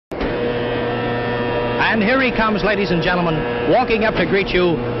And here he comes, ladies and gentlemen, walking up to greet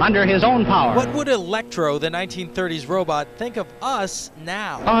you under his own power. What would Electro, the 1930s robot, think of us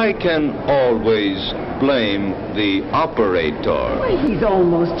now? I can always blame the operator. Why, he's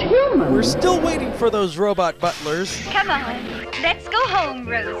almost human. We're still waiting for those robot butlers. Come on, let's go home,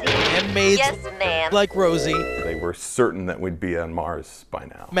 Rosie. And maids like Rosie. They were certain that we'd be on Mars by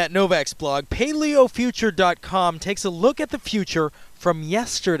now. Matt Novak's blog, paleofuture.com, takes a look at the future from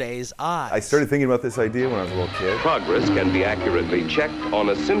yesterday's eyes. I started thinking about this idea when I was a little kid. Progress can be accurately checked on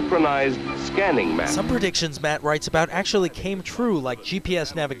a synchronized scanning map. Some predictions Matt writes about actually came true, like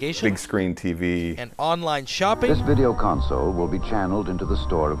GPS navigation, Big screen TV, and online shopping. This video console will be channeled into the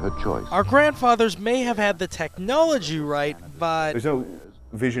store of her choice. Our grandfathers may have had the technology right, but there's no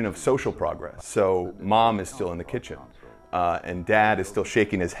vision of social progress. So mom is still in the kitchen. And dad is still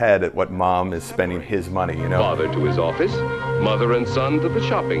shaking his head at what mom is spending his money, you know? Father to his office, mother and son to the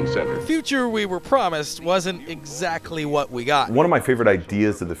shopping center. The future we were promised wasn't exactly what we got. One of my favorite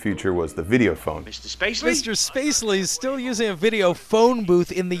ideas of the future was the video phone. Mr. Spacely? Mr. Spacely is still using a video phone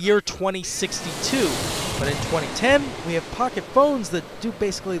booth in the year 2062. But in 2010, we have pocket phones that do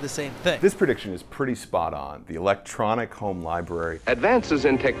basically the same thing. This prediction is pretty spot on. The electronic home library. Advances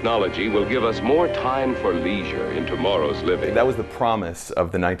in technology will give us more time for leisure in tomorrow's living. That was the promise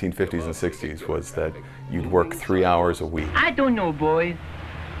of the 1950s and 60s, was that you'd work 3 hours a week. I don't know, boys.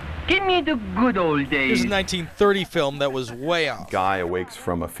 Give me the good old days. Here's a 1930 film that was way off. Guy awakes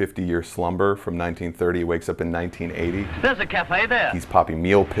from a 50-year slumber from 1930, wakes up in 1980. There's a cafe there. He's popping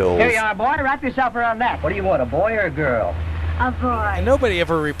meal pills. Here you are, boy. Wrap yourself around that. What do you want, a boy or a girl? A boy. And nobody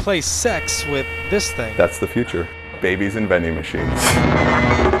ever replaced sex with this thing. That's the future. Babies and vending machines.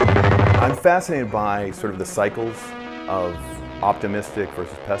 I'm fascinated by sort of the cycles of optimistic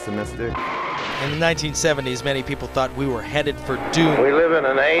versus pessimistic. In the 1970s, many people thought we were headed for doom. We live in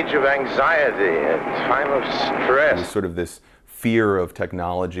an age of anxiety, a time of stress. There's sort of this fear of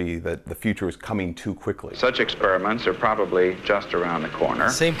technology that the future is coming too quickly. Such experiments are probably just around the corner.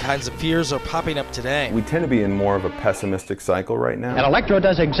 The same kinds of fears are popping up today. We tend to be in more of a pessimistic cycle right now. And Electro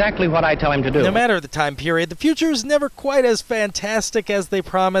does exactly what I tell him to do. No matter the time period, the future is never quite as fantastic as they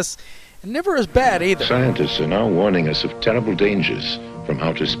promise, and never as bad either. Scientists are now warning us of terrible dangers from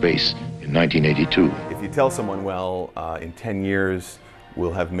outer space in 1982. If you tell someone, well, in 10 years,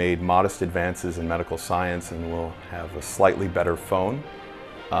 we'll have made modest advances in medical science and we'll have a slightly better phone,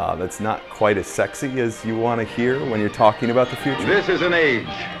 that's not quite as sexy as you want to hear when you're talking about the future. This is an age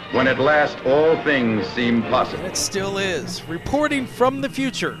when at last all things seem possible. And it still is. Reporting from the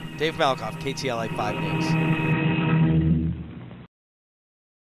future, Dave Malkoff, KTLA 5 News.